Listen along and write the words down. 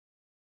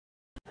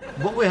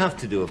what we have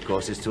to do, of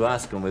course, is to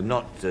ask, and we've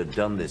not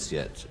done this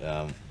yet,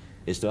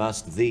 is to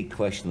ask the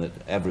question that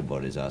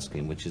everybody's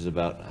asking, which is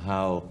about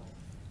how,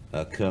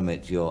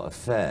 Kermit, your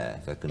affair,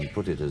 if I can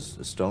put it as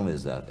strongly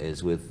as that,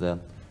 is with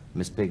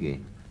Miss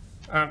Piggy.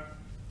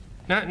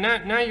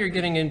 Now you're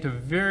getting into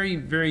very,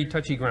 very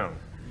touchy ground,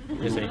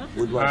 you see.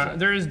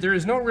 There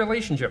is no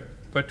relationship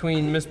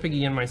between Miss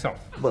Piggy and myself.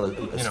 Well,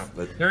 you know,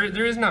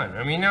 there is none.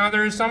 I mean, now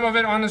there is some of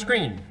it on the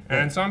screen,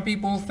 and some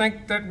people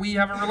think that we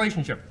have a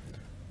relationship.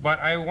 But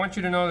I want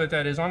you to know that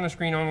that is on the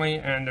screen only,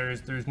 and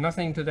there's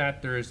nothing to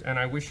that. And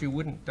I wish you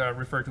wouldn't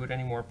refer to it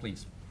anymore,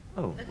 please.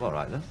 Oh, all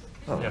right then.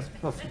 Oh, yes.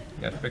 Perfect.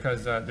 Yes,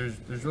 because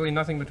there's really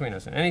nothing between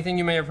us. And anything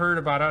you may have heard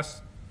about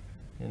us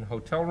in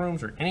hotel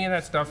rooms or any of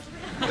that stuff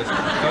just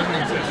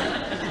doesn't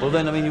exist. Well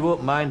then, I mean, you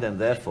won't mind then,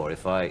 therefore,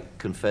 if I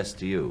confess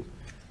to you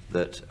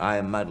that I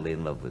am madly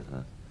in love with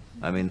her.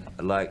 I mean,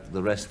 like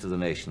the rest of the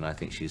nation, I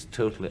think she's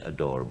totally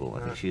adorable. I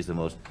think she's the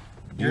most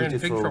beautiful, you're in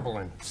big trouble,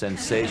 then.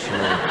 Sensational.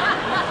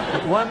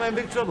 Why am I in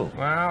big trouble?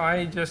 Well,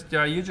 you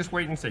just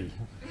wait and see.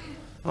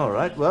 All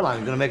right, well,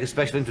 I'm going to make a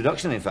special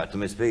introduction, in fact, to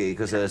Miss Piggy,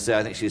 because, as I say,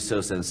 I think she's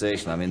so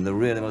sensational. I mean, the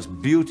really most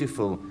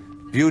beautiful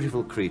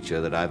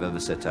creature that I've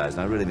ever set eyes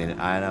on. I really mean it.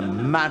 I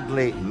am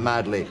madly,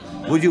 madly.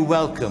 Would you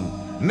welcome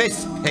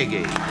Miss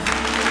Piggy?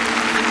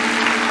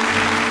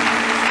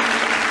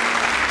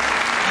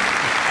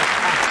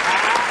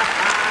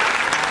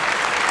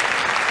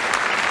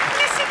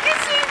 Kissy,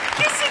 kissy,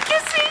 kissy,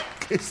 kissy.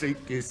 Kissy,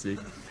 kissy.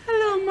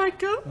 Hello,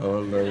 Michael.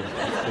 Oh, hello.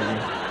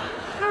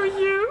 How are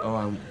you? Oh,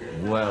 I'm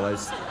well.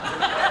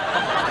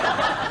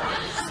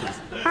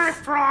 Hi,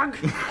 Frog.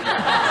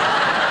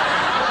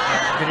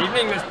 Good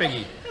evening, Miss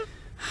Piggy.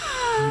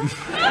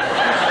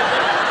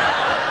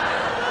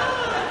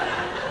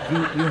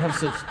 You have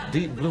such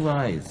deep blue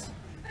eyes.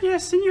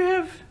 Yes, and you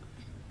have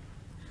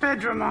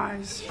bedroom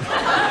eyes.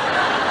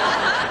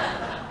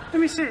 Let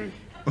me see.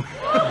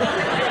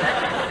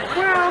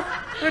 Well,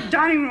 they're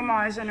dining room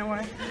eyes,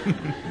 anyway.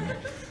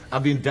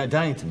 I've been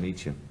dying to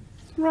meet you.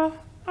 Well,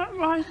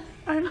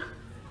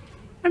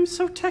 I'm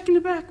so taken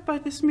aback by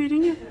this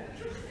meeting.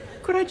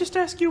 Could I just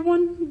ask you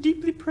one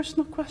deeply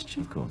personal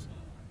question? Of course.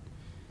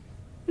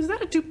 Is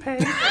that a toupee?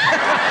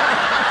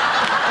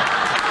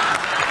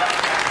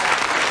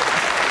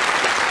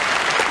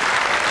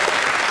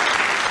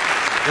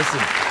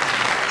 Listen,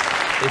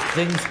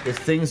 if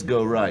things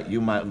go right, you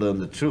might learn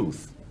the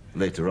truth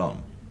later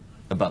on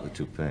about the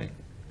toupee.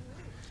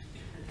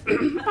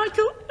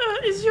 Michael,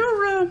 is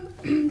your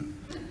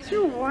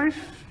wife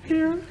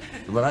here?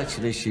 Well,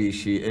 actually,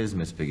 she is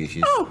Miss Piggy.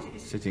 She's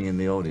sitting in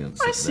the audience.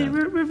 I see.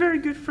 We're very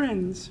good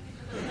friends.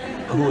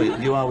 Who are you?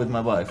 You are with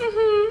my wife?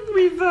 Mm-hmm.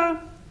 We've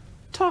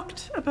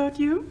talked about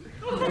you.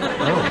 Oh.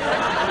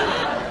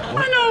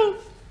 I know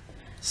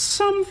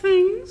some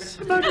things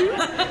about you.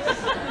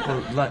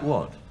 Well, like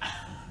what?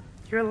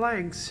 Your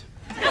legs.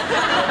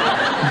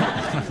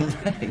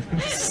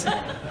 Legs?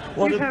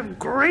 You have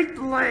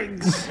great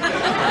legs.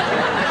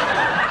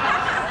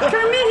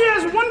 Kermit, he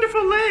has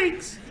wonderful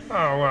legs.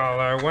 Oh,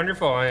 well,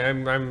 wonderful.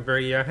 I'm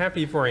very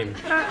happy for him.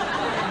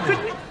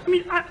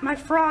 My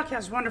frog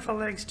has wonderful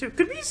legs, too.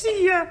 Could we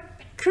see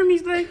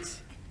Kermit's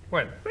legs?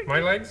 What, my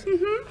legs?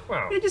 Mm-hmm.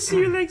 Wow. May I just see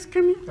your legs,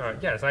 Kermit?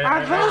 Yes,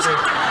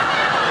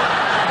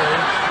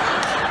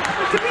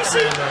 Could we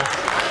see?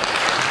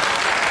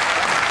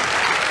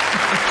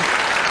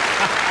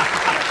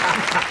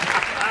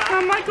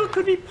 Michael,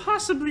 could we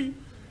possibly?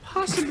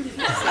 I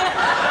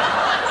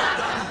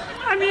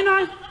mean,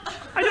 I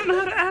don't know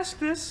how to ask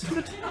this,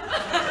 but...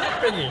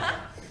 Piggy.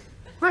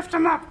 Lift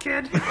him up,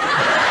 kid.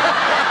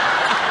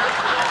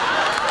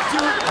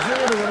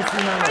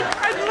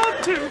 I'd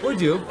love to.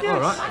 Would you? Yes.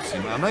 All right. I'll see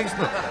my legs.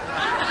 Look.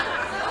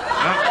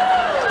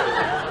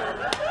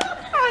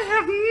 I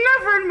have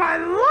never in my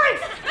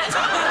life.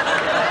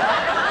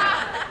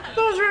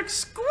 Those are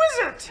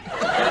exquisite.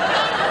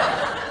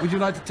 Would you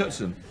like to touch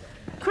them?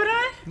 Could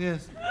I?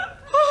 Yes.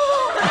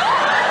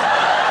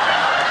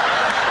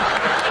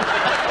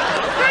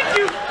 Thank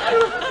you.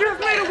 You have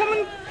made a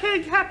woman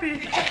pig happy.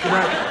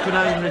 Could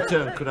I in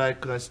return?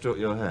 Could I stroke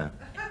your hair?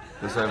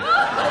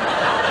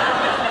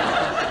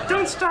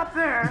 Don't stop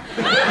there.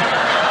 You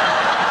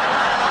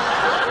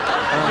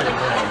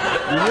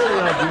really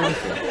are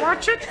beautiful.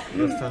 Watch it.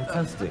 You're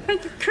fantastic.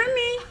 Thank you,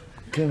 Kermit.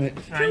 Kermit.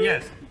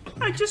 Yes.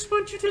 I just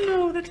want you to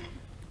know that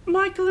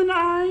Michael and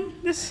I,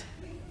 this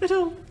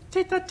little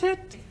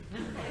tete-a-tete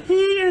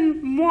he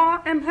and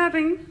moi am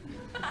having,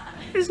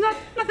 is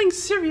nothing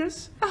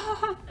serious.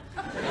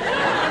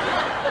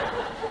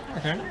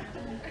 Okay.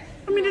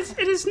 I mean, it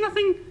is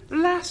nothing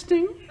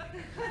lasting.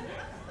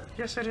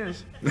 Yes, it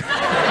is. It's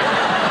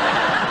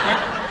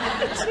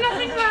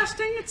nothing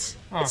lasting. It's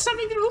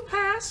something that will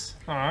pass.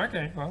 Oh,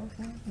 okay. Well,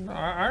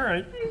 all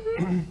right.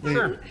 Mm-hmm.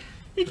 Sure.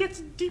 He gets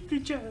deeply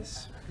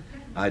jealous.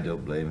 I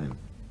don't blame him.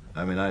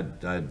 I mean,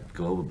 I'd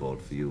go overboard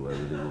for you. I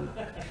really would.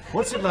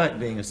 What's it like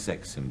being a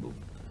sex symbol?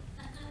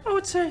 Oh,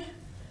 it's a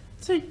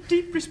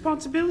deep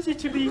responsibility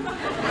to be a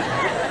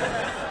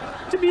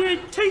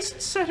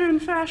taste setter in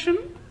fashion,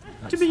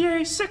 to be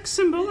a sex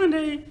symbol and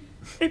a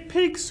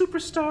pig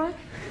superstar.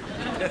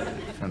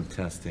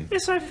 Fantastic.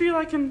 Yes, I feel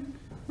I can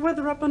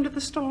weather up under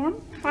the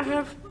storm. I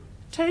have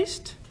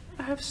taste,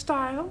 I have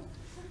style,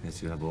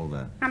 Yes, you have all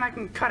that. and I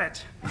can cut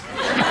it.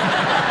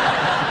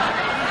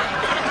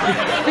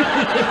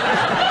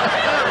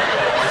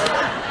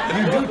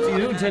 You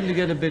do tend to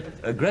get a bit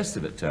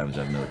aggressive at times,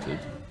 I've noted.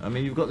 I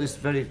mean, you've got this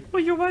very...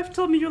 Well, your wife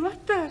told me you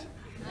liked that.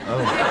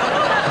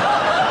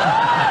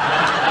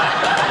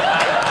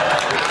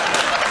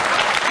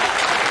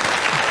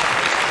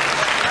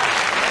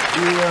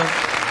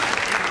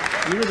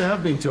 You really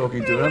have been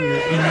talking to her,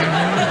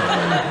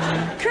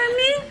 haven't you?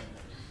 Kermit,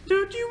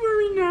 don't you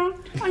worry now.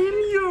 I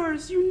am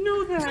yours. You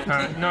know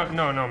that.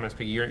 No, Miss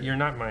Piggy, you're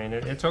not mine.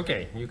 It's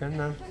okay. You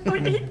can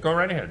he- go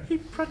right ahead. He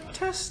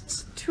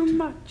protests too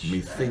much.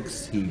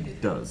 Methinks he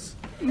does.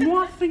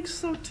 Moi thinks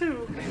so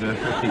too. Very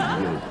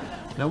good.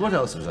 Now, what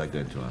else was I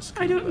going to ask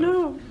you I don't about?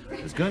 know.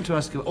 I was going to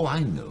ask you... Oh, I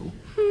know.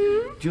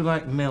 Do you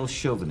like male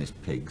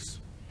chauvinist pigs?